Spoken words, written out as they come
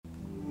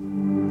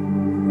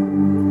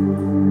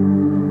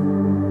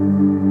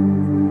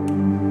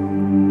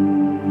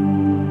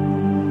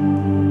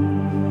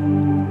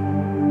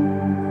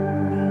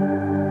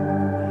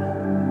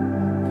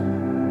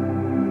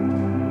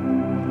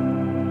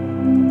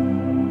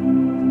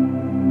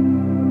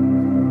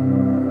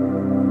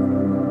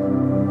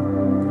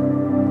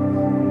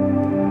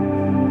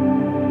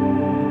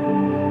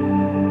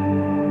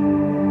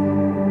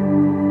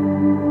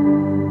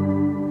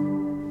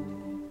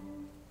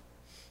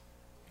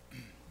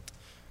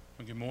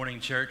Well, good morning,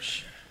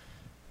 church.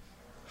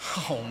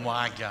 Oh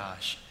my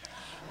gosh.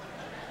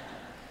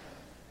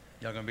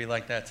 Y'all gonna be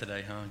like that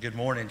today, huh? Good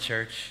morning,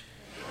 church.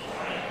 Good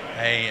morning.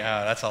 Hey,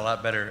 that's a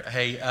lot better.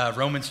 Hey,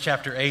 Romans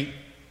chapter 8.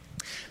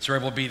 It's where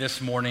we'll be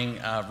this morning.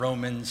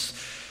 Romans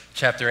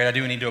chapter 8. I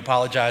do need to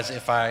apologize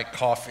if I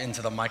cough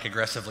into the mic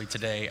aggressively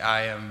today.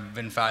 I have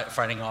been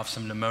fighting off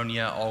some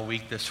pneumonia all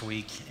week this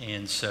week,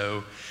 and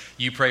so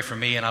you pray for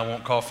me and I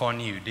won't cough on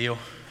you. Deal?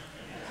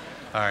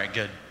 All right,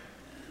 good.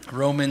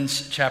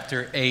 Romans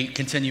chapter 8,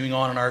 continuing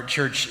on in our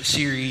church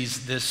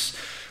series this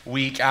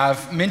week.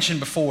 I've mentioned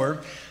before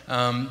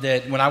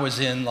that when I was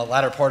in the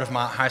latter part of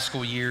my high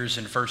school years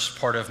and first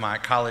part of my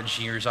college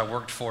years, I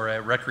worked for a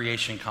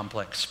recreation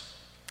complex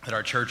that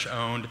our church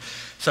owned,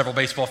 several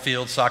baseball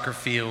fields, soccer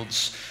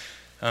fields,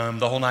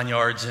 the whole nine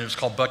yards, and it was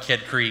called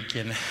Buckhead Creek.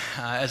 And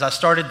as I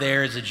started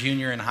there as a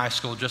junior in high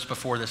school, just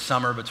before the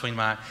summer between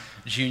my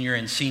junior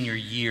and senior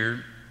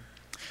year,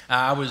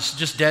 I was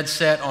just dead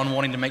set on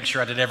wanting to make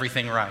sure I did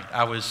everything right.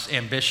 I was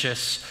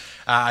ambitious.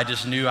 I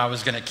just knew I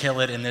was going to kill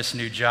it in this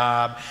new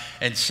job.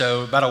 And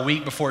so about a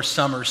week before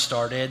summer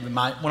started,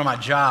 one of my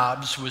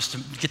jobs was to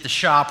get the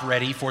shop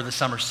ready for the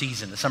summer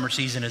season. The summer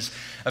season is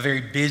a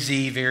very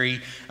busy, very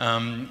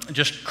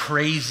just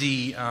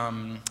crazy,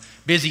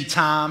 busy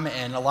time,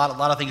 and a lot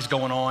of things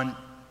going on.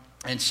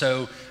 And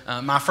so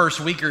my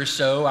first week or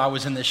so, I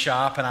was in the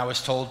shop and I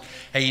was told,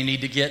 hey, you need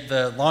to get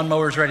the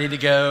lawnmowers ready to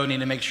go, need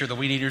to make sure the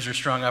weed eaters are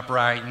strung up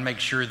right, and make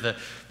sure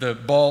the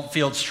ball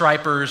field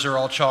stripers are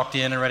all chalked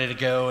in and ready to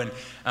go.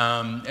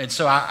 And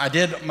so I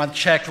did my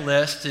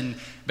checklist, and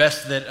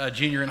best that a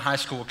junior in high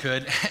school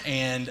could.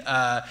 And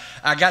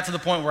I got to the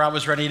point where I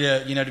was ready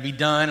to be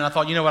done. And I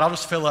thought, you know what, I'll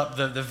just fill up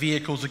the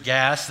vehicles with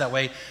gas. That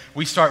way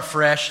we start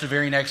fresh the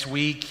very next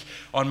week.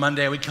 On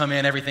Monday we come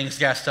in, everything's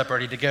gassed up,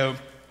 ready to go.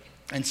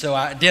 And so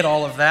I did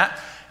all of that,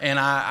 and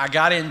I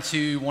got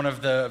into one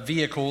of the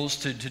vehicles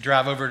to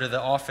drive over to the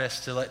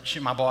office to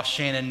let my boss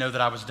Shannon know that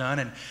I was done.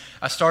 And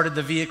I started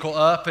the vehicle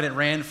up, and it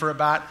ran for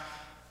about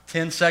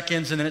 10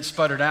 seconds, and then it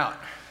sputtered out.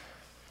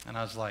 And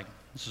I was like,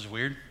 this is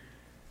weird.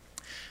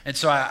 And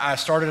so I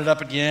started it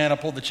up again. I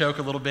pulled the choke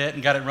a little bit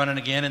and got it running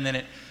again, and then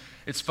it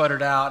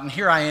sputtered out. And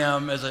here I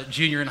am as a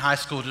junior in high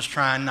school just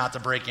trying not to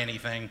break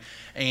anything.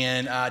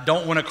 And I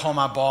don't want to call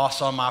my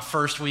boss on my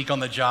first week on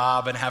the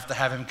job and have to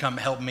have him come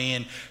help me.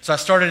 And so I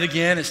started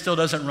again. It still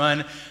doesn't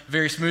run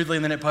very smoothly,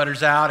 and then it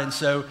putters out. And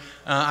so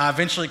I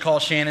eventually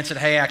called Shannon and said,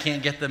 hey, I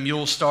can't get the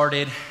mule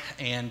started.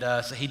 And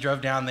so he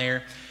drove down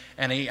there,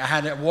 and I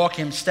had to walk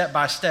him step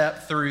by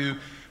step through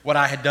what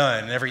I had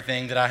done and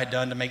everything that I had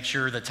done to make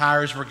sure the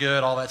tires were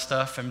good, all that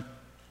stuff. And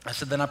I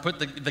said, then I put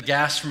the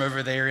gas from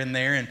over there in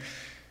there. And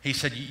he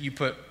said, you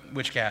put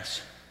which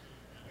gas?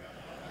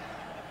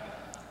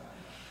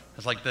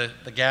 It's like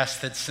the gas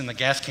that's in the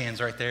gas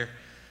cans right there.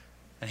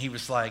 And he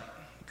was like,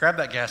 grab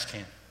that gas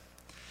can.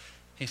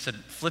 He said,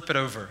 flip it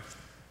over.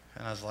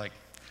 And I was like,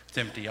 it's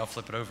empty, I'll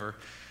flip it over.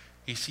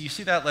 You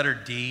see that letter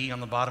D on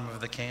the bottom of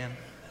the can?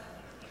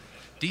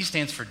 D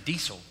stands for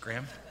diesel,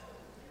 Graham.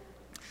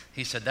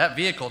 He said, that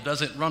vehicle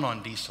doesn't run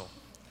on diesel.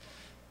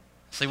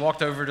 So he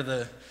walked over to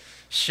the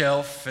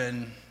shelf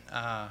and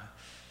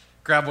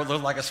grabbed what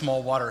looked like a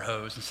small water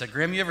hose and said,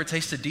 Graham, you ever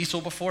tasted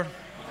diesel before?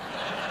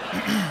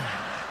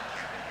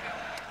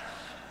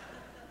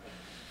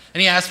 And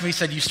he asked me, he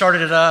said, you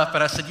started it up?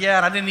 And I said, yeah,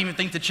 and I didn't even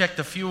think to check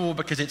the fuel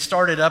because it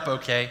started up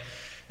okay.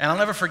 And I'll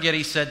never forget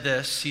he said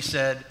this. He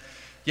said,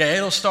 yeah,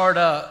 it'll start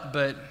up,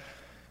 but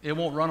it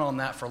won't run on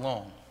that for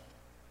long.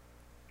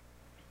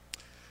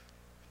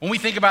 When we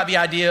think about the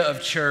idea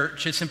of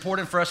church, it's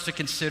important for us to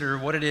consider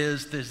what it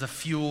is that is the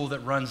fuel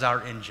that runs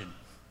our engine.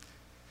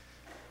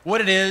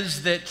 What it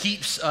is that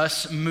keeps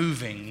us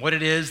moving. What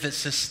it is that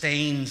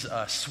sustains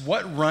us.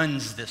 What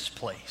runs this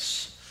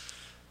place?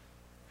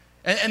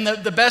 And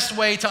the best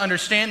way to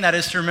understand that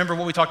is to remember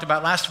what we talked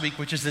about last week,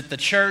 which is that the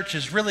church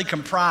is really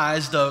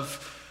comprised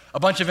of a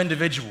bunch of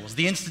individuals.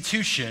 The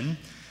institution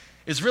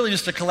is really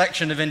just a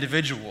collection of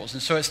individuals.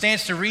 And so it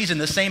stands to reason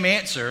the same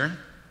answer,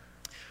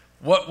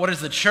 what does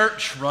the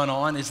church run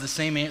on, is the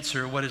same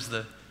answer, what does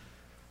the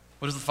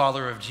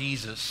follower of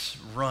Jesus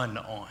run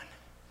on?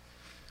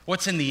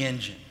 What's in the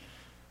engine?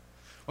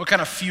 What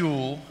kind of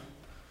fuel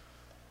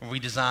are we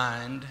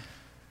designed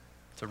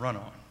to run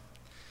on?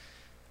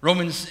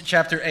 Romans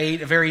chapter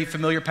 8, a very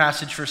familiar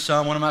passage for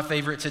some, one of my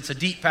favorites. It's a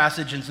deep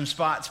passage in some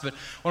spots, but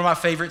one of my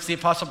favorites, the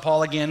Apostle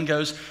Paul again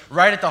goes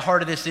right at the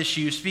heart of this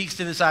issue, speaks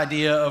to this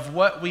idea of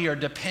what we are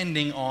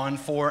depending on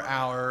for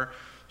our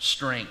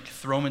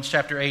strength. Romans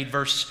chapter 8,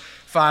 verse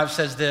 5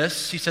 says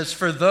this. He says,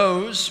 for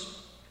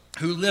those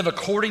who live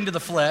according to the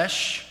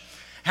flesh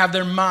have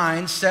their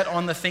minds set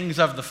on the things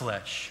of the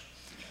flesh.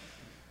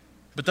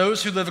 But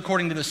those who live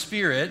according to the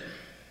Spirit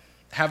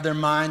have their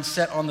minds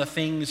set on the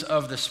things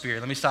of the Spirit.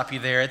 Let me stop you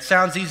there. It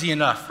sounds easy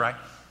enough, right?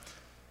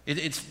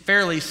 It's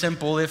fairly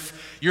simple.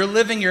 If you're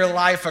living your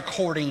life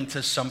according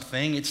to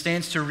something, it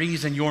stands to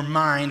reason your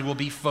mind will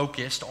be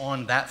focused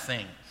on that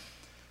thing.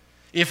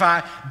 If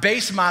I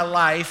base my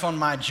life on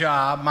my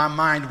job, my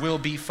mind will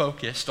be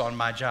focused on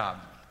my job.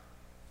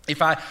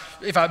 If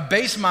I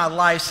base my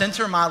life,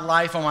 center my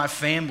life on my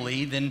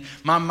family, then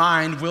my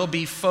mind will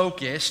be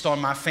focused on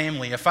my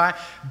family. If I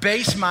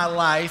base my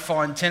life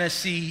on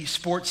Tennessee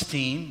sports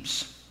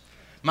teams,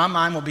 my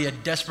mind will be a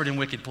desperate and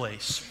wicked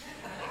place.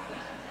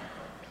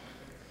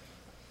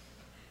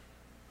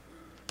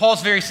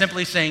 Paul's very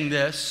simply saying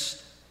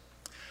this: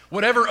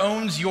 whatever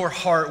owns your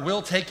heart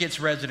will take its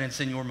residence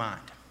in your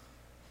mind.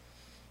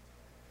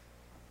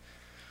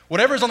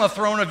 Whatever's on the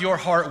throne of your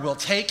heart will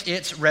take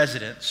its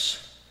residence.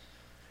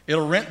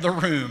 It'll rent the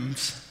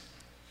rooms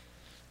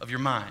of your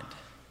mind.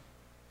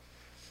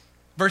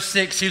 Verse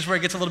 6, here's where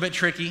it gets a little bit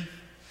tricky.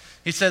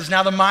 He says,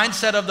 now the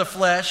mindset of the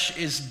flesh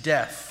is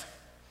death,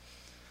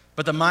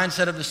 but the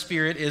mindset of the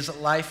Spirit is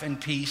life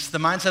and peace. The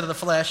mindset of the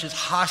flesh is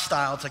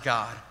hostile to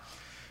God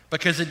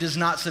because it does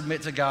not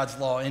submit to God's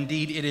law.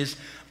 Indeed, it is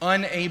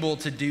unable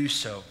to do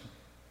so.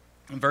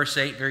 In verse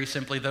 8, very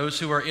simply, those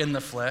who are in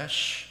the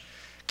flesh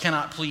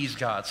cannot please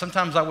God.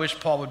 Sometimes I wish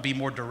Paul would be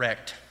more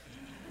direct.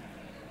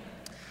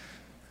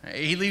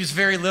 He leaves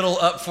very little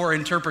up for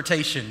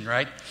interpretation,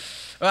 right?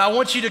 I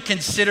want you to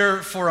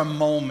consider for a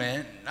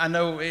moment, I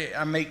know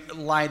I make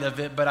light of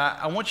it, but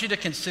I want you to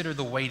consider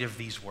the weight of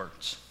these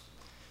words.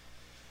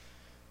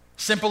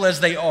 Simple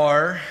as they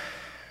are,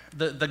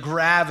 the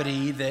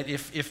gravity that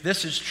if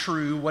this is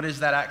true, what does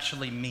that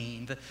actually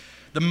mean?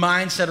 The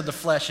mindset of the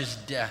flesh is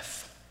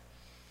death.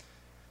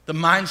 The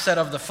mindset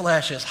of the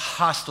flesh is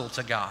hostile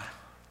to God.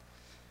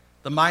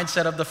 The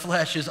mindset of the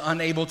flesh is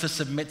unable to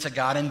submit to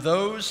God, and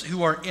those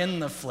who are in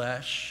the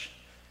flesh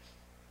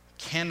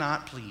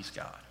cannot please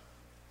God.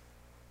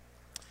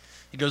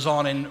 He goes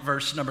on in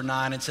verse number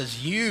 9 and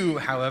says, you,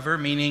 however,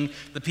 meaning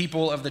the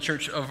people of the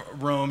church of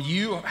Rome,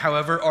 you,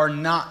 however, are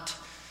not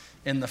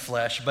in the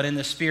flesh, but in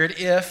the Spirit,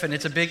 if, and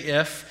it's a big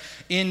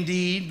if,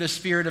 indeed the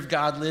Spirit of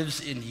God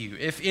lives in you.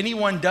 If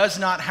anyone does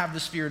not have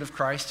the Spirit of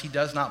Christ, he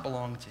does not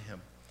belong to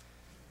him.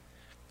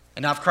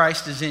 And now if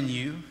Christ is in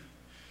you,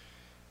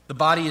 the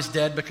body is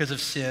dead because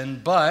of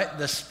sin, but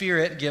the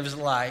Spirit gives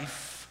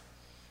life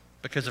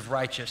because of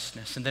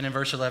righteousness. And then in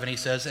verse 11 he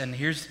says, and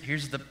here's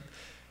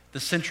the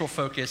central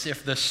focus,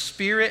 if the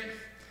Spirit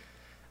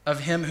of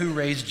him who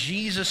raised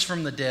Jesus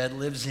from the dead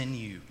lives in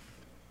you,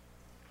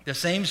 the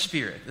same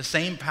Spirit, the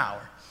same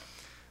power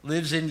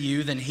lives in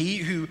you, then he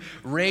who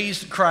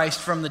raised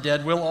Christ from the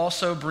dead will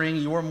also bring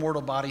your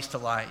mortal bodies to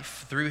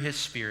life through his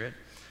Spirit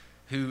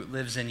who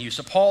lives in you.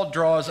 So Paul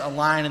draws a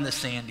line in the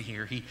sand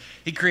here.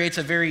 He creates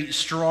a very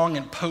strong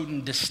and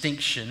potent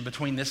distinction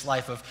between this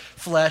life of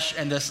flesh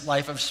and this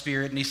life of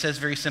spirit. And he says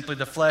very simply,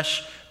 the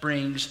flesh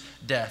brings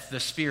death.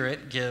 The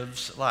Spirit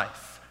gives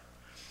life.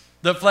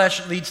 The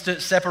flesh leads to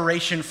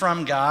separation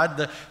from God.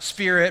 The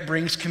Spirit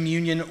brings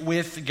communion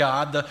with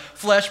God. The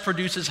flesh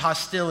produces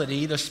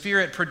hostility. The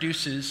Spirit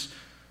produces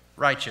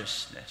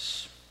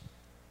righteousness.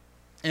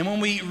 And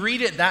when we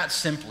read it that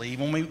simply,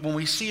 when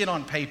we see it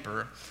on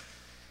paper,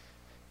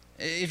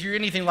 if you're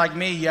anything like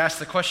me, you ask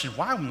the question,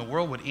 why in the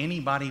world would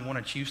anybody want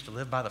to choose to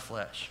live by the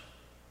flesh?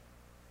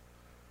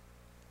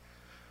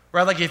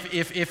 Right, like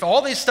if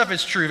all this stuff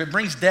is true, if it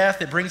brings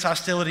death, it brings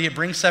hostility, it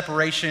brings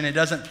separation, it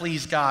doesn't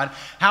please God,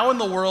 how in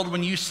the world,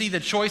 when you see the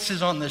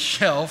choices on the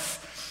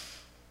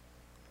shelf,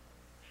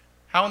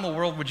 how in the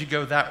world would you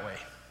go that way?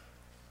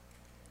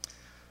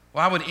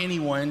 Why would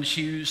anyone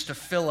choose to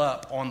fill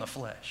up on the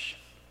flesh?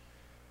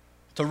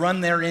 To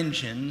run their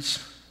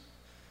engines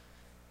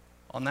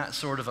on that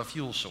sort of a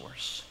fuel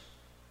source?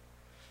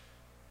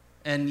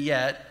 And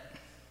yet,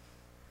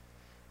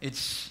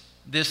 it's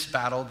this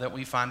battle that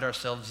we find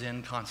ourselves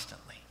in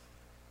constantly.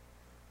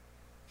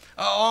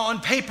 On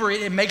paper,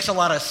 it makes a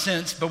lot of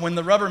sense, but when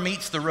the rubber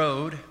meets the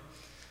road,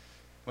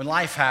 when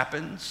life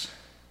happens,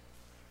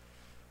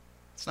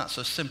 it's not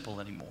so simple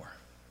anymore.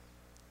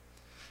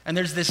 And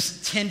there's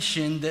this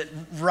tension that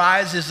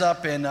rises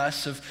up in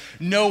us of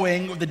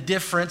knowing the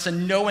difference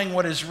and knowing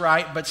what is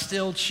right, but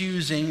still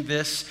choosing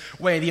this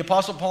way. The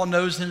Apostle Paul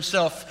knows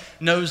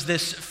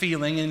this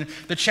feeling. In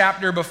the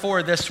chapter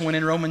before this one,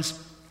 in Romans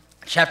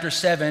chapter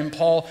 7,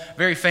 Paul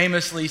very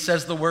famously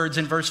says the words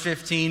in verse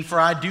 15, for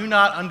I do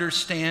not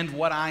understand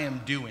what I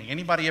am doing.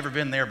 Anybody ever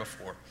been there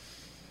before?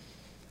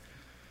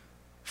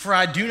 For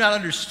I do not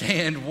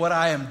understand what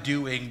I am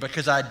doing,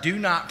 because I do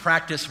not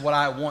practice what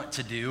I want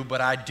to do,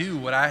 but I do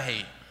what I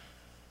hate.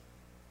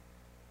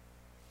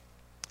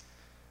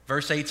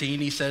 Verse 18,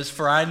 he says,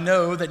 for I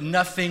know that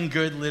nothing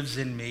good lives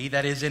in me,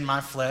 that is in my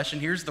flesh. And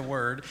here's the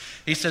word.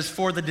 He says,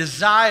 for the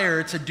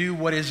desire to do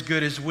what is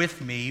good is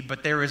with me,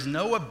 but there is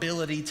no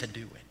ability to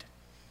do it.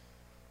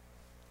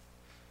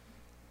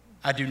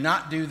 I do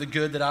not do the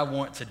good that I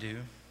want to do,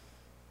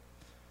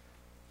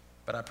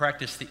 but I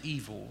practice the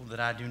evil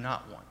that I do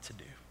not want to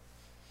do.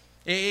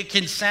 It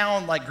can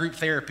sound like group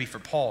therapy for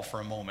Paul for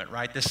a moment,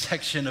 right? This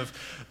section of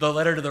the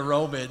letter to the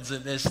Romans,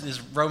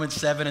 this Romans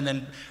 7, and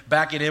then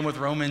back it in with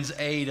Romans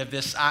 8 of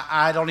this,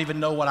 I don't even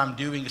know what I'm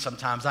doing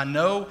sometimes. I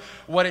know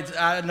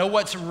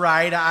what's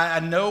right. I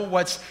know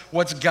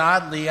what's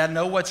godly. I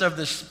know what's of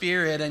the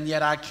Spirit, and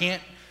yet I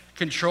can't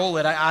control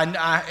it.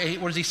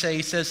 What does he say?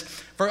 He says,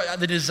 for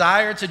the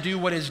desire to do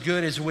what is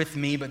good is with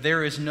me, but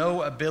there is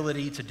no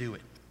ability to do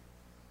it.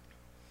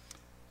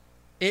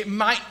 It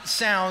might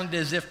sound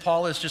as if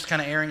Paul is just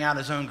kind of airing out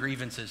his own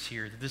grievances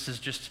here. That this is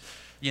just,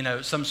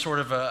 some sort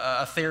of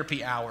a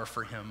therapy hour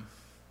for him.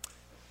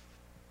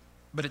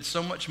 But it's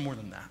so much more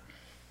than that.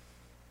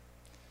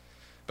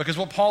 Because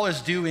what Paul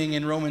is doing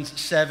in Romans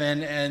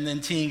 7 and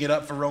then teeing it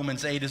up for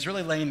Romans 8 is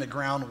really laying the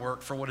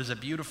groundwork for what is a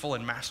beautiful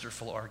and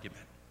masterful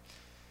argument.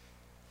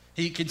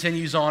 He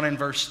continues on in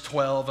verse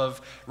 12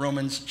 of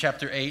Romans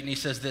chapter 8, and he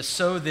says this,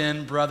 so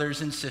then,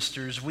 brothers and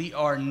sisters, we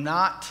are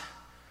not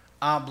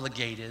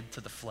obligated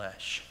to the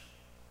flesh,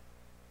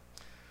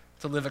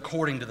 to live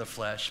according to the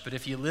flesh. But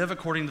if you live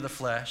according to the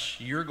flesh,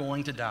 you're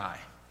going to die.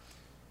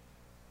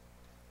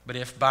 But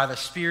if by the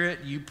Spirit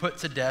you put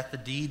to death the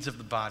deeds of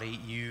the body,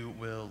 you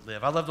will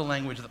live. I love the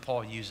language that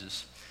Paul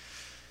uses.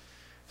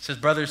 It says,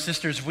 brothers,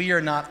 sisters, we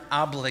are not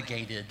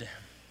obligated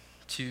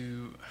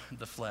to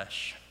the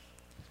flesh.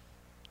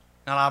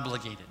 Not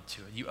obligated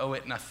to it. You owe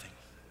it nothing.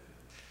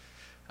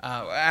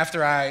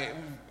 After I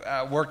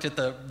worked at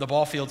the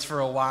ball fields for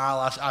a while,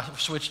 I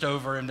switched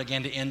over and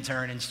began to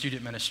intern in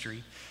student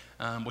ministry,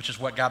 which is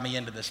what got me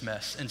into this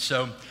mess. And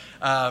so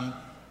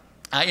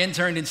I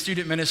interned in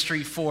student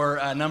ministry for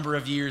a number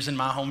of years in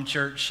my home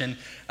church. And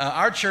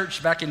our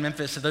church back in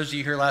Memphis, so those of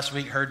you here last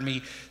week heard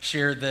me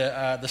share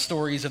the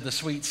stories of the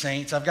sweet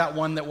saints. I've got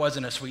one that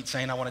wasn't a sweet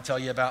saint I want to tell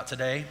you about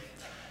today.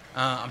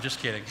 I'm just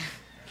kidding.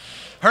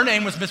 Her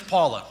name was Miss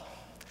Paula.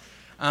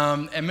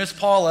 And Miss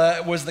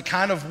Paula was the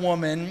kind of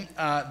woman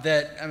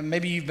that,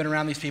 maybe you've been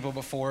around these people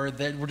before,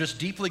 that were just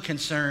deeply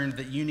concerned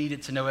that you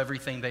needed to know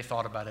everything they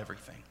thought about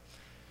everything.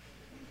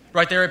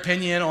 Right, their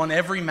opinion on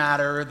every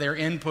matter, their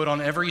input on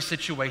every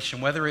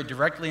situation, whether it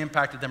directly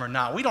impacted them or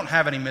not. We don't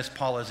have any Miss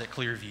Paulas at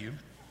Clearview.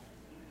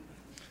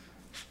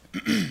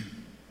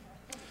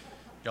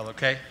 Y'all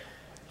okay?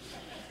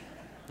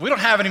 We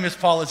don't have any Miss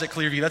Paulas at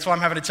Clearview. That's why I'm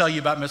having to tell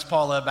you about Miss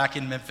Paula back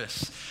in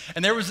Memphis.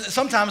 And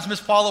sometimes Miss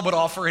Paula would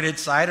offer an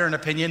insight or an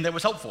opinion that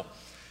was helpful.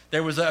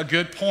 There was a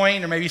good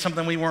point or maybe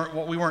something we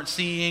weren't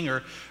seeing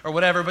or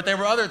whatever. But there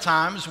were other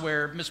times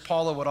where Miss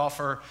Paula would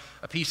offer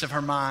a piece of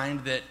her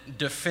mind that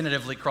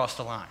definitively crossed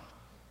the line.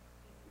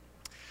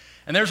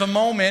 And there's a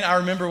moment I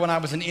remember when I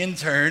was an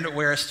intern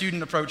where a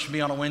student approached me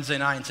on a Wednesday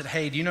night and said,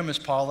 hey, do you know Miss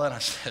Paula? And I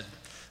said,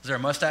 is there a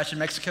mustache in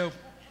Mexico?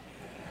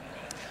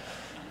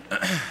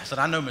 I said,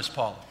 I know Miss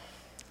Paula.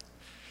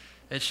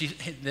 And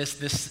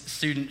this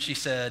student, she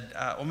said,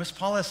 well, Miss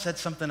Paula said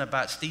something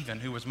about Stephen,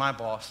 who was my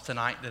boss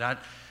tonight, that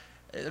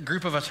a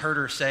group of us heard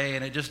her say,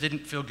 and it just didn't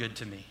feel good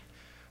to me.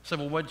 I said,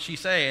 well, what did she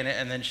say?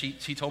 And then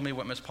she told me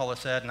what Miss Paula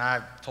said, and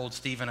I told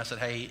Stephen, I said,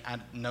 hey, I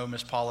know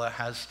Miss Paula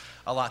has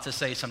a lot to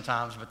say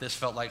sometimes, but this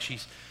felt like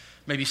she's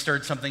maybe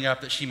stirred something up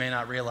that she may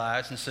not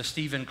realize. And so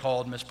Stephen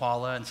called Miss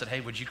Paula and said,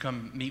 hey, would you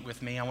come meet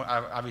with me? I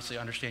obviously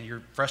understand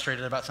you're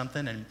frustrated about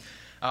something, and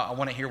I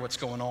want to hear what's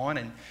going on.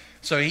 And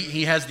so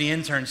he has the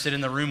intern sit in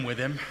the room with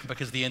him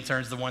because the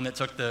intern's the one that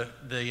took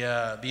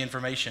the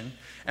information.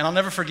 And I'll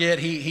never forget,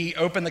 he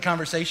opened the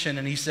conversation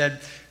and he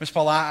said, Miss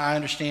Paula, I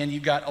understand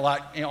you've got a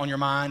lot on your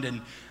mind,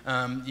 and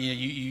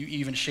you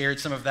even shared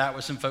some of that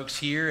with some folks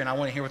here, and I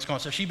want to hear what's going on.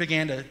 So she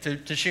began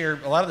to share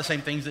a lot of the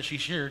same things that she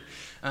shared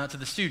to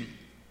the student,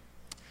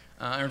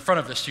 or in front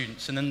of the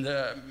students. And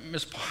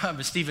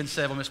then Stephen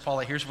said, well, Miss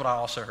Paula, here's what I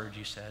also heard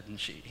you said. And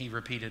he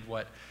repeated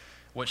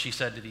what she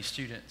said to these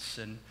students.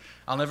 And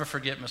I'll never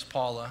forget Miss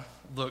Paula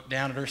looked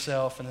down at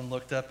herself and then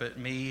looked up at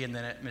me and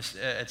then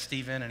at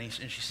Stephen, and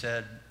she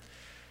said,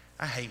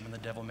 I hate when the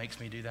devil makes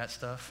me do that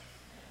stuff.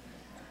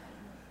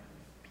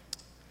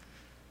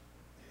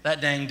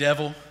 That dang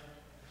devil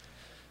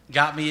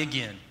got me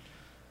again.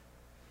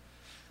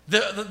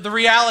 The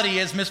reality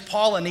is Miss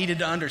Paula needed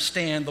to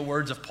understand the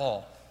words of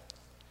Paul,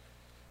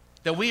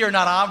 that we are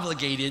not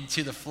obligated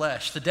to the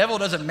flesh. The devil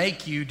doesn't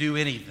make you do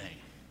anything.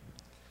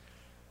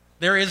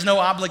 There is no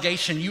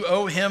obligation. You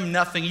owe him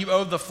nothing. You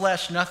owe the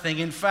flesh nothing.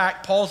 In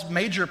fact, Paul's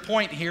major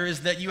point here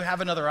is that you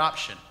have another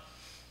option.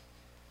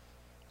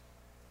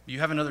 You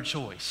have another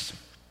choice.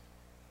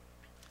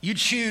 You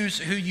choose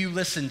who you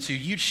listen to.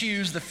 You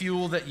choose the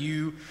fuel that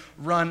you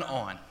run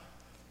on.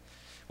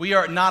 We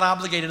are not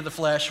obligated to the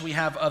flesh. We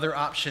have other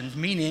options,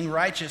 meaning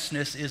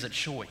righteousness is a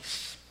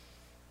choice.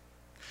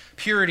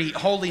 Purity,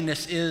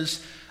 holiness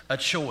is a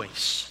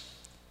choice.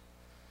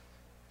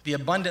 The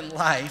abundant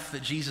life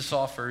that Jesus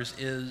offers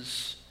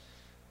is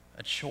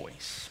a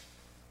choice.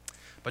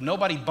 But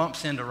nobody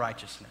bumps into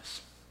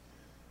righteousness.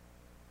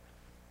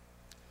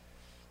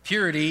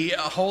 Purity,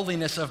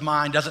 holiness of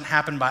mind doesn't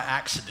happen by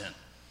accident.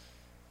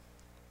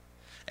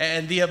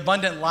 And the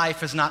abundant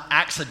life is not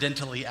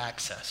accidentally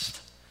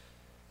accessed.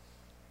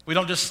 We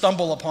don't just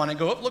stumble upon it and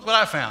go, oh, look what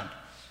I found.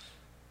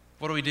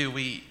 What do?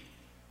 We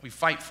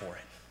fight for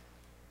it.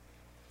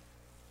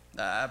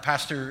 A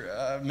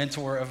pastor,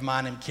 mentor of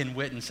mine named Ken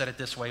Whitten said it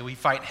this way: we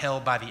fight hell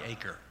by the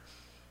acre.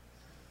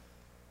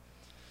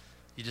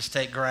 You just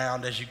take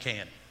ground as you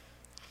can.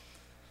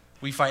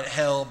 We fight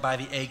hell by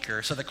the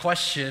acre. So the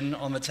question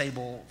on the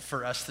table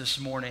for us this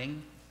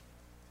morning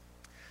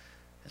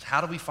is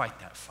how do we fight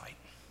that fight?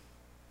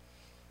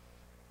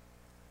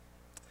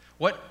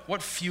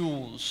 What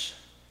fuels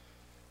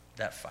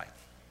that fight?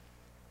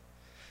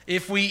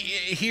 If we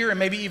hear and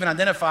maybe even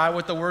identify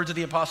with the words of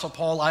the Apostle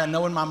Paul, I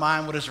know in my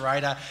mind what is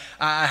right.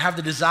 I have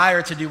the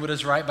desire to do what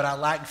is right, but I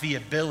lack the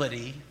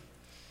ability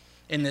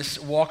in this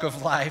walk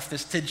of life,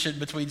 this tension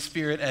between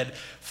spirit and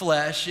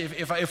flesh.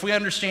 If we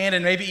understand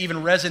and maybe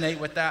even resonate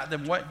with that,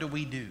 then what do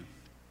we do?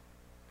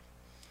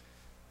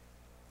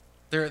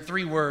 There are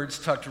 3 words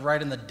tucked right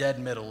in the dead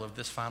middle of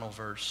this final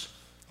verse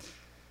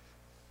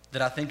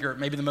that I think are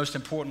maybe the most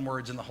important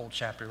words in the whole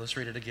chapter. Let's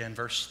read it again,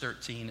 verse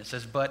 13. It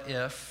says, "But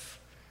if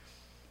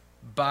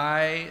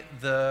by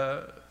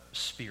the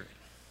Spirit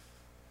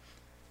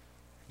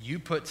you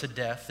put to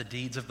death the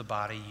deeds of the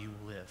body, you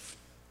will live."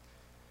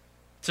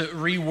 To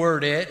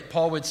reword it,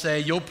 Paul would say,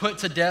 you'll put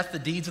to death the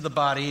deeds of the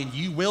body and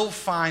you will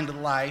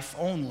find life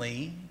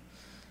only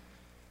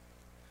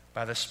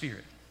by the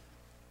Spirit.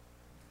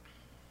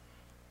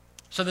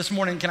 So this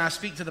morning, can I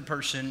speak to the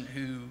person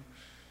who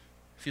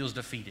feels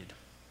defeated?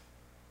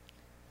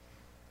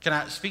 Can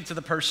I speak to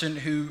the person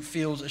who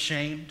feels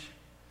ashamed?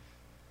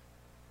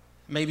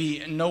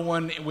 Maybe no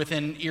one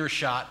within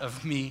earshot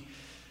of me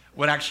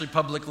would actually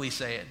publicly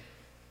say it.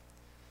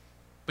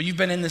 But you've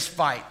been in this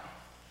fight,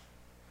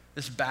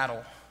 this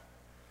battle.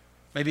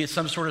 Maybe it's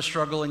some sort of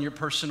struggle in your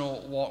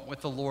personal walk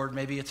with the Lord.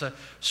 Maybe it's a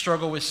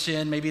struggle with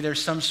sin. Maybe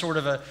there's some sort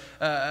of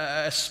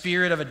a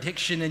spirit of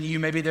addiction in you.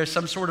 Maybe there's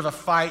some sort of a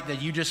fight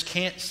that you just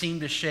can't seem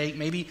to shake.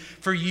 Maybe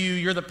for you,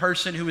 you're the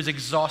person who is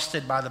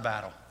exhausted by the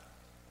battle.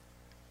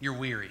 You're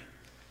weary.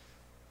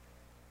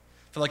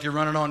 Feel like you're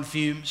running on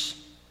fumes.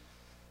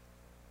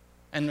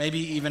 And maybe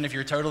even if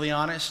you're totally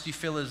honest, you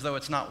feel as though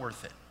it's not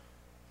worth it.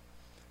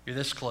 You're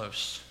this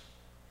close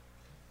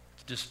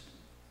to just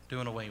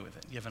doing away with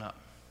it, giving up.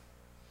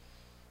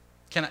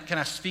 Can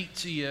I speak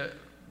to you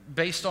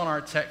based on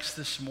our text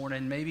this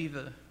morning? Maybe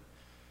the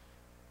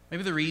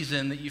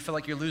reason that you feel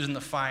like you're losing the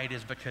fight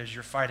is because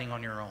you're fighting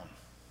on your own.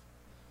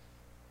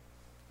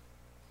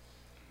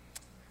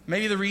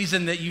 Maybe the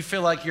reason that you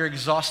feel like you're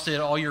exhausted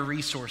all your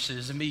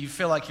resources and maybe you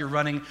feel like you're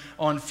running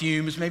on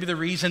fumes, maybe the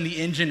reason the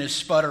engine is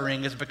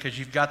sputtering is because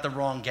you've got the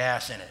wrong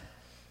gas in it.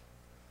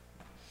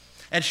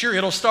 And sure,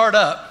 it'll start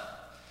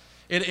up.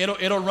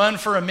 It'll run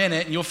for a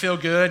minute and you'll feel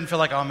good and feel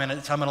like, oh man,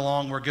 it's humming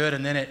along, we're good,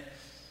 and then it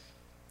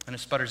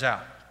sputters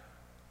out.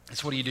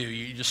 That's what do?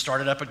 You just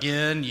start it up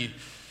again, you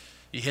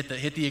hit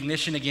the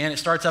ignition again, it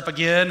starts up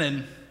again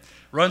and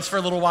runs for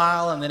a little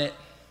while and then it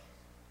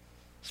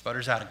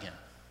sputters out again.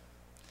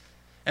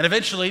 And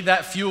eventually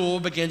that fuel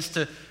begins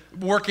to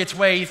work its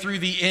way through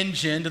the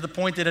engine to the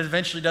point that it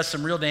eventually does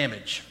some real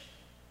damage.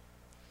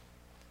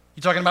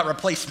 You're talking about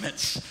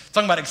replacements,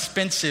 talking about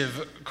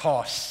expensive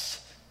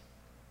costs,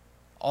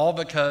 all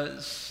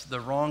because the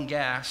wrong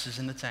gas is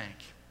in the tank.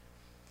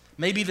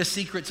 Maybe the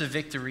secret to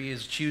victory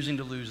is choosing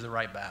to lose the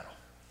right battle.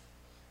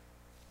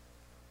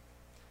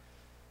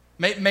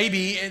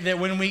 Maybe that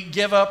when we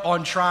give up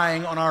on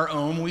trying on our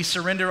own, we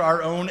surrender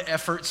our own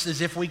efforts as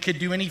if we could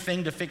do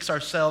anything to fix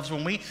ourselves.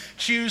 When we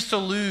choose to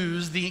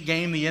lose the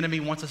game the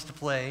enemy wants us to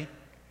play,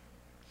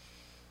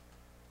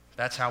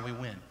 that's how we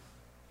win.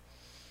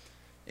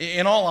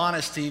 In all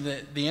honesty,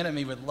 the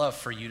enemy would love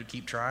for you to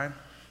keep trying.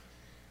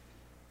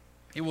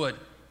 He would.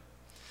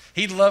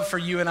 He'd love for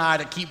you and I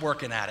to keep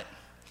working at it.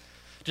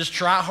 Just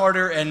try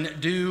harder and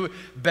do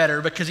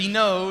better because he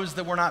knows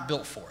that we're not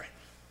built for it.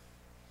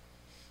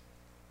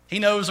 He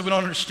knows that we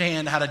don't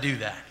understand how to do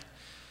that.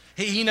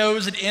 He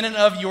knows that in and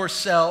of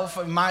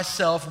yourself,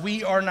 myself,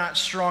 we are not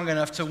strong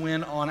enough to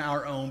win on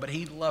our own, but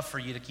he'd love for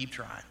you to keep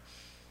trying.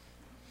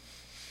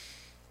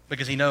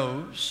 Because he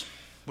knows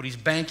what he's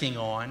banking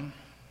on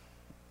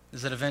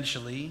is that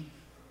eventually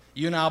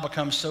you and I will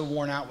become so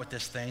worn out with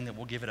this thing that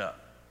we'll give it up.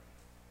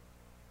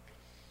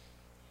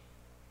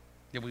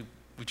 Yeah,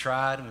 we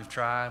tried and we've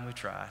tried and we've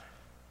tried.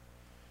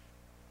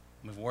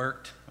 We've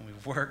worked and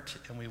we've worked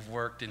and we've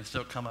worked and it's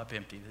still come up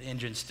empty. The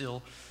engine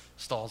still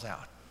stalls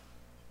out.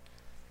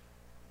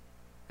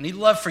 And he'd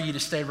love for you to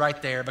stay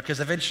right there because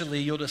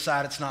eventually you'll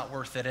decide it's not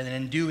worth it. And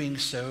in doing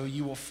so,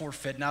 you will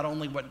forfeit not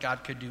only what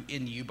God could do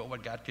in you, but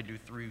what God could do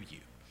through you.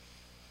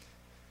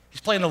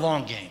 He's playing the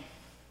long game.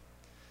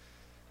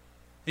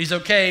 He's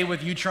okay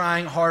with you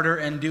trying harder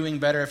and doing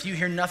better. If you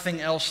hear nothing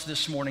else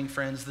this morning,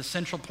 friends, the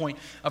central point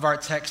of our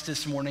text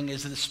this morning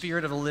is that the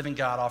Spirit of the living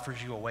God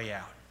offers you a way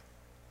out.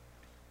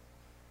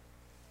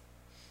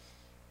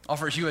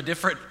 Offers you a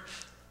different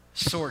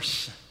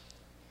source,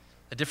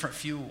 a different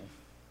fuel.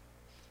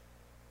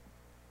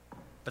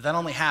 But that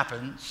only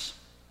happens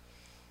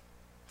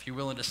if you're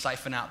willing to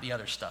siphon out the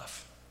other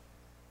stuff.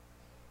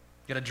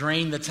 You got to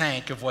drain the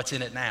tank of what's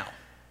in it now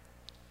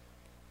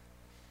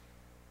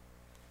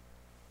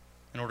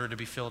in order to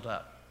be filled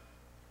up.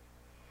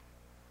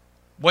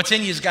 What's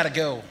in you's got to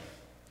go.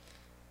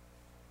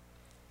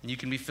 And you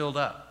can be filled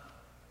up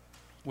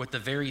with the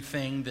very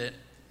thing that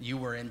you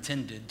were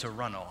intended to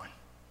run on.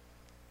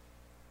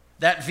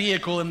 That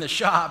vehicle in the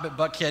shop at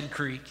Buckhead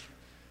Creek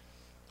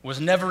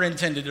was never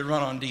intended to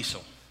run on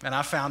diesel, and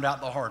I found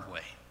out the hard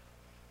way.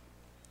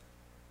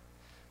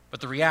 But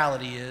the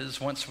reality is,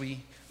 once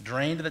we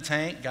drained the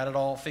tank, got it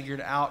all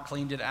figured out,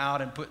 cleaned it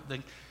out, and put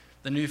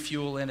the new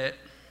fuel in it,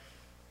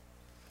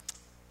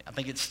 I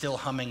think it's still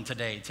humming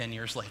today, 10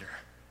 years later.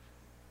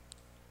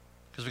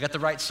 Because we got the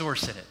right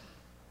source in it.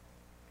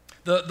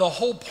 The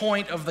whole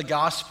point of the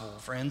gospel,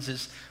 friends,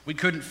 is we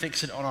couldn't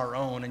fix it on our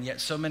own, and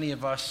yet so many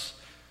of us,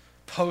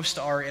 post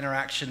our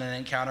interaction and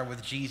encounter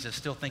with Jesus,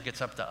 still think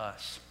it's up to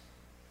us.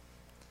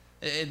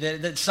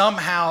 That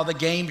somehow the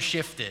game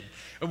shifted.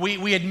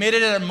 We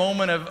admitted at a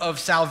moment of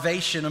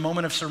salvation, a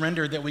moment of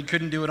surrender, that we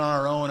couldn't do it on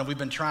our own, and we've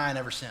been trying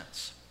ever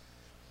since.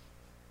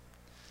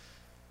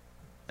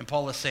 And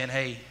Paul is saying,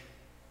 hey,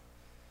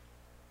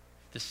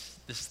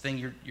 this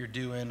thing you're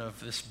doing of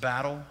this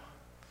battle,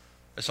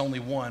 it's only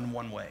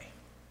one way.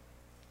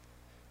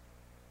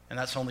 And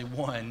that's only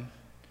one,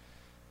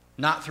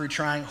 not through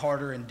trying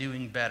harder and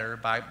doing better,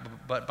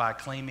 but by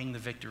claiming the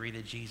victory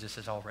that Jesus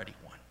has already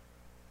won.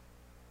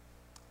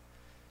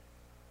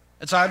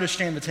 And so I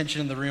understand the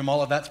tension in the room.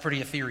 All of that's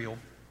pretty ethereal.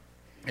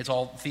 It's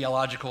all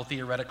theological,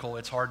 theoretical.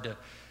 It's hard to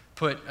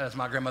put, as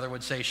my grandmother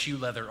would say, shoe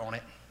leather on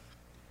it.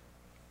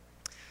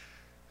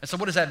 And so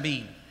what does that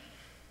mean?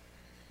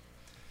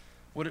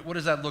 What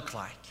does that look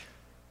like?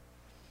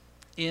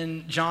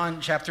 In John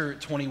chapter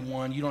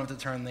 21, you don't have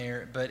to turn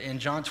there, but in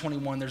John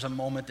 21, there's a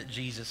moment that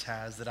Jesus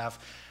has that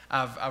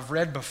I've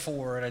read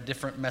before in a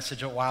different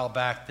message a while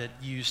back that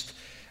used,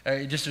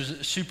 it just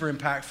was super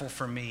impactful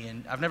for me.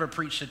 And I've never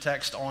preached a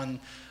text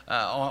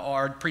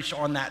or preached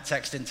on that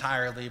text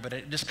entirely, but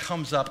it just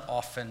comes up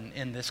often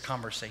in this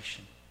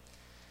conversation.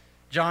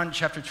 John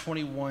chapter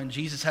 21,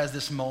 Jesus has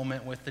this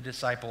moment with the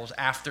disciples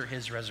after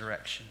his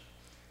resurrection.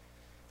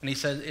 And it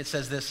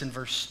says this in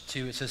verse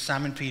 2. It says,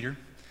 Simon Peter,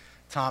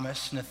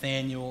 Thomas,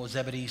 Nathanael,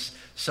 Zebedee's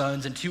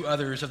sons, and 2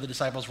 others of the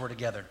disciples were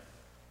together.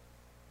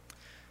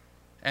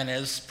 And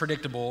as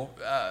predictable,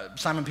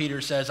 Simon Peter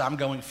says, I'm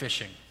going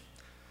fishing.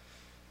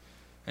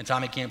 And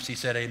Tommy Campsey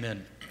said,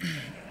 amen.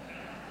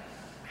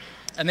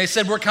 And they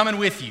said, we're coming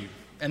with you.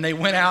 And they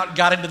went out,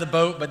 got into the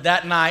boat, but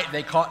that night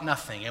they caught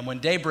nothing. And when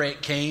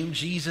daybreak came,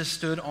 Jesus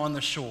stood on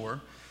the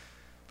shore,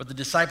 but the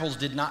disciples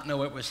did not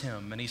know it was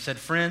him. And he said,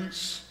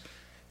 friends,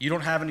 you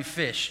don't have any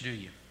fish, do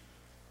you?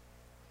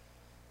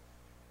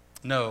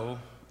 No,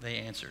 they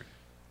answered.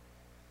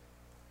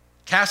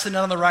 Cast the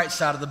net on the right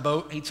side of the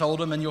boat, he told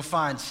them, and you'll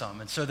find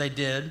some. And so they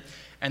did,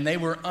 and they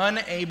were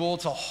unable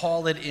to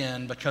haul it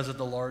in because of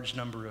the large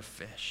number of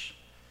fish.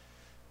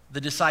 The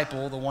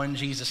disciple, the one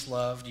Jesus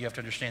loved, you have to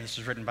understand this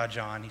was written by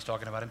John, he's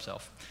talking about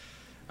himself.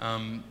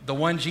 The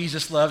one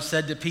Jesus loved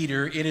said to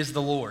Peter, it is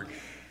the Lord.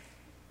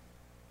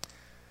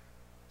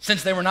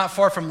 Since they were not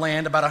far from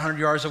land, about 100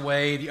 yards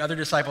away, the other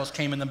disciples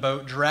came in the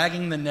boat,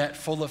 dragging the net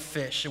full of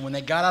fish. And when they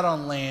got out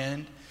on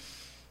land,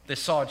 they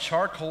saw a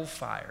charcoal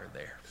fire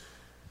there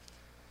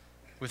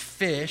with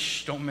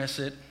fish, don't miss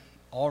it,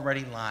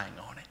 already lying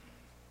on it.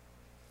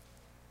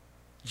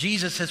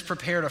 Jesus has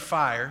prepared a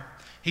fire.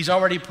 He's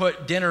already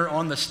put dinner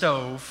on the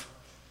stove,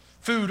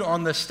 food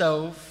on the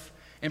stove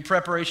in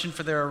preparation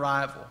for their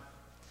arrival.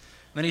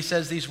 Then he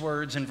says these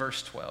words in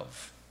verse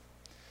 12.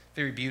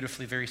 Very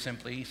beautifully, very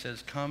simply, he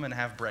says, come and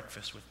have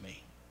breakfast with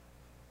me.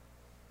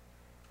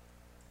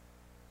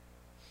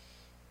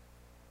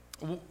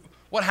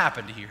 What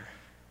happened here?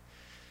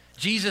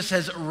 Jesus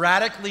has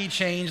radically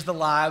changed the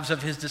lives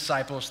of his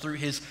disciples through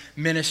his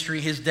ministry,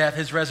 his death,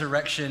 his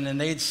resurrection, and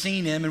they had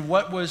seen him, and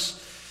what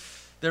was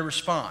their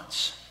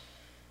response?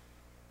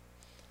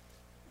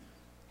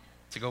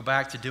 To go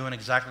back to doing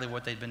exactly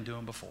what they'd been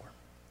doing before.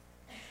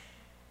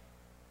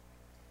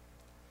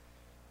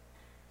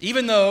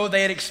 Even though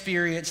they had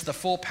experienced the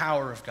full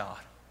power of God,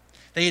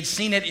 they had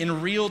seen it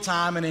in real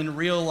time and in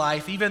real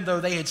life, even though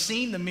they had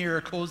seen the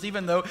miracles,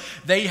 even though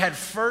they had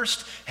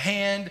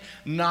first-hand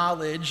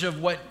knowledge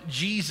of what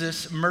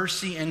Jesus'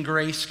 mercy and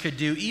grace could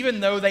do, even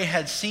though they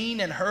had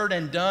seen and heard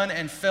and done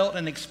and felt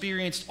and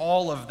experienced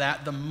all of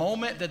that, the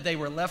moment that they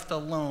were left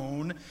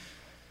alone,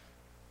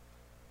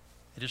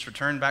 they just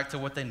returned back to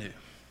what they knew.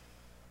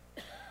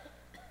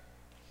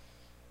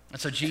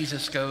 And so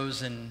Jesus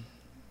goes and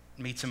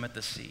meets them at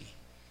the sea.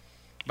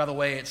 By the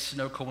way, it's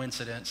no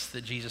coincidence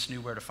that Jesus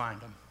knew where to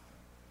find them,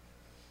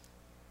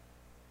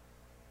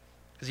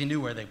 because he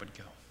knew where they would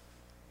go.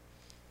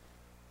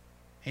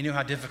 He knew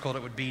how difficult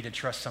it would be to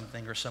trust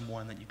something or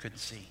someone that you couldn't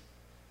see.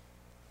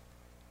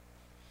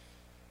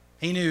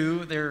 He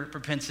knew their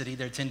propensity,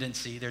 their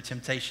tendency, their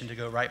temptation to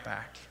go right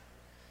back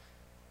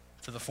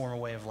to the former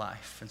way of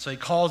life. And so he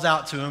calls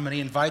out to him and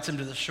he invites him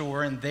to the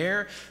shore, and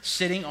there,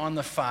 sitting on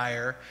the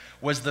fire,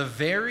 was the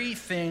very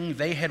thing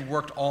they had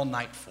worked all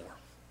night for.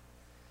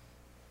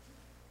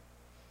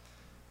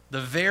 The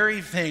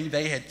very thing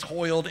they had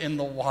toiled in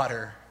the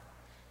water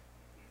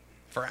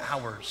for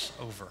hours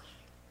over.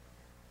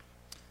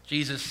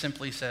 Jesus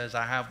simply says,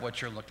 I have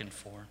what you're looking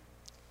for.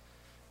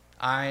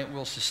 I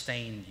will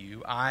sustain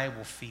you. I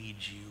will feed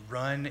you.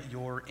 Run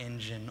your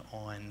engine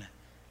on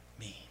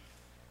me.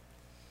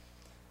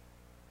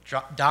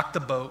 Dock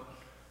the boat.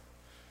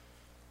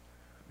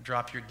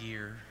 Drop your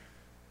gear.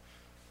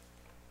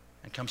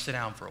 And come sit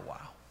down for a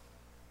while.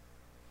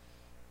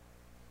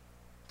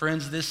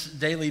 Friends, this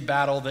daily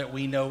battle that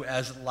we know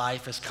as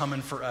life is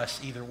coming for us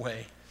either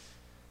way.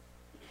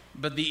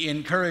 But the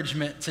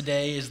encouragement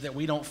today is that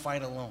we don't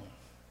fight alone.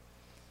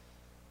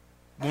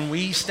 When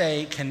we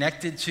stay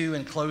connected to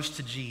and close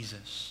to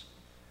Jesus,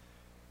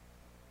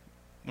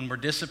 when we're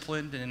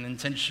disciplined and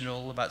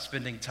intentional about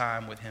spending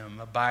time with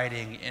him,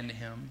 abiding in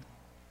him,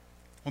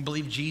 we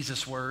believe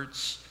Jesus'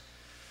 words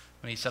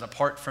when he said,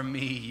 apart from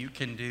me, you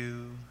can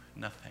do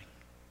nothing.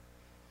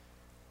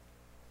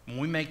 When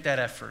we make that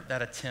effort,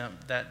 that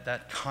attempt,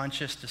 that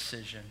conscious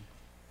decision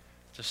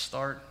to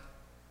start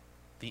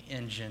the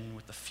engine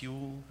with the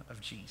fuel of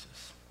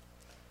Jesus,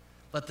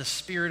 let the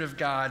Spirit of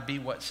God be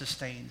what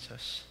sustains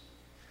us.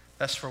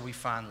 That's where we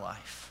find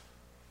life.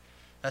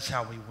 That's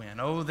how we win.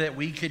 Oh, that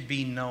we could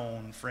be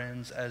known,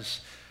 friends,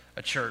 as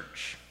a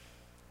church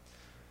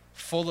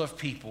full of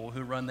people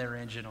who run their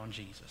engine on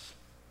Jesus.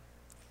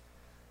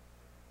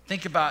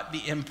 Think about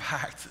the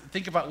impact.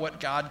 Think about what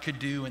God could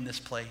do in this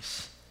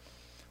place,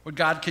 what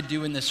God could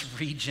do in this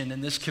region, in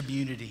this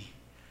community.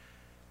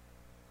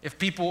 If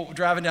people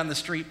driving down the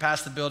street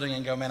past the building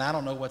and go, man, I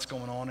don't know what's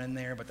going on in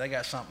there, but they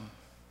got something.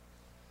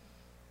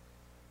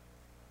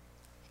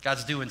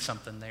 God's doing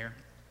something there.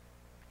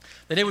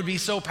 That it would be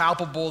so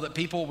palpable that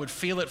people would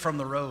feel it from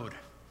the road.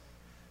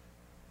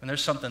 And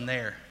there's something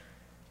there.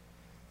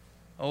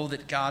 Oh,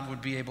 that God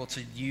would be able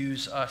to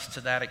use us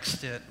to that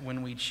extent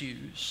when we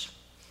choose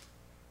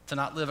to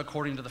not live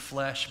according to the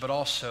flesh, but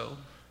also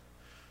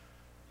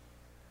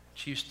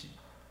choose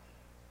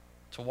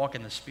to walk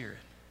in the Spirit.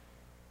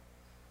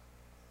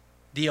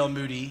 D.L.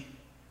 Moody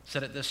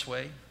said it this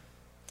way: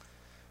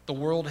 the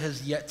world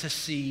has yet to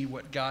see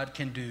what God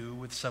can do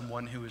with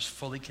someone who is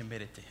fully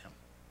committed to him.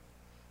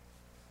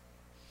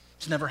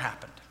 It's never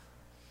happened.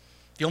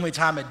 The only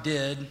time it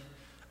did,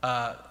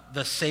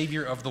 the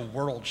Savior of the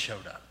world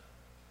showed up.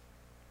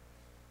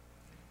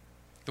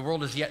 The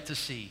world is yet to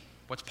see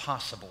what's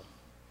possible,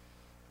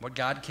 what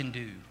God can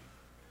do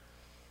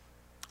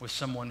with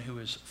someone who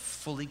is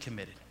fully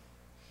committed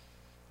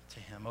to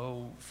him.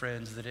 Oh,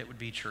 friends, that it would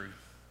be true.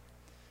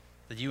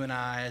 That you and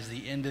I, as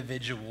the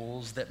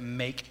individuals that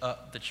make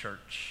up the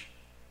church,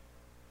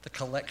 the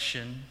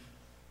collection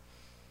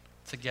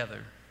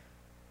together,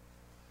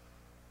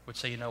 would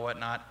say, you know what,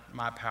 not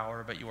my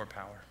power, but your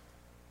power.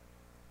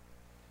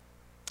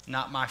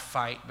 Not my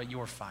fight, but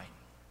your fight.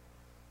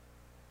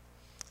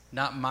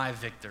 Not my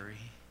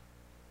victory,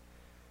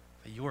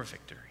 but your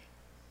victory.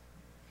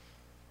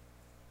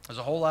 There's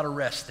a whole lot of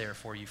rest there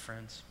for you,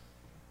 friends.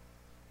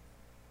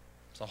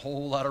 There's a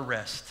whole lot of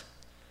rest.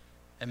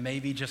 And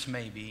maybe, just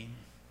maybe,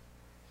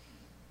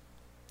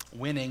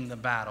 winning the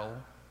battle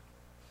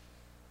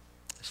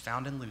is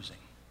found in losing.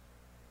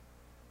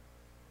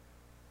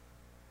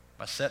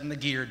 By setting the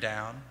gear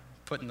down,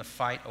 putting the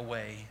fight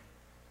away,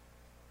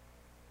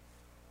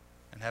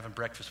 and having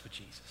breakfast with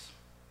Jesus.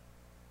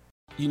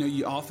 You know,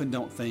 you often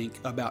don't think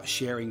about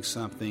sharing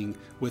something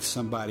with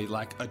somebody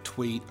like a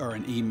tweet or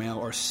an email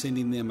or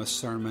sending them a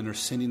sermon or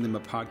sending them a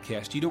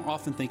podcast. You don't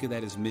often think of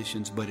that as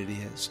missions, but it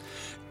is.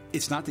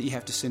 It's not that you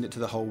have to send it to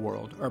the whole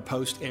world or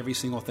post every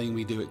single thing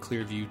we do at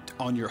Clearview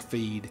on your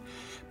feed.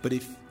 But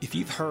if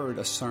you've heard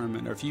a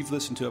sermon or if you've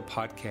listened to a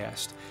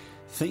podcast,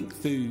 think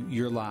through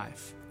your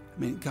life.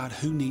 I mean, God,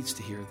 who needs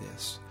to hear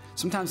this?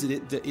 Sometimes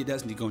it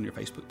doesn't need to go on your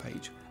Facebook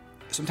page.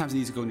 Sometimes it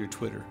needs to go on your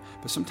Twitter.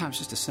 But sometimes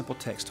just a simple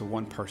text to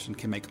one person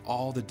can make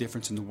all the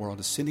difference in the world.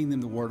 Is sending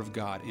them the Word of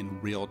God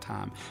in real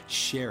time.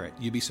 Share it.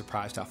 You'd be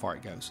surprised how far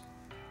it goes.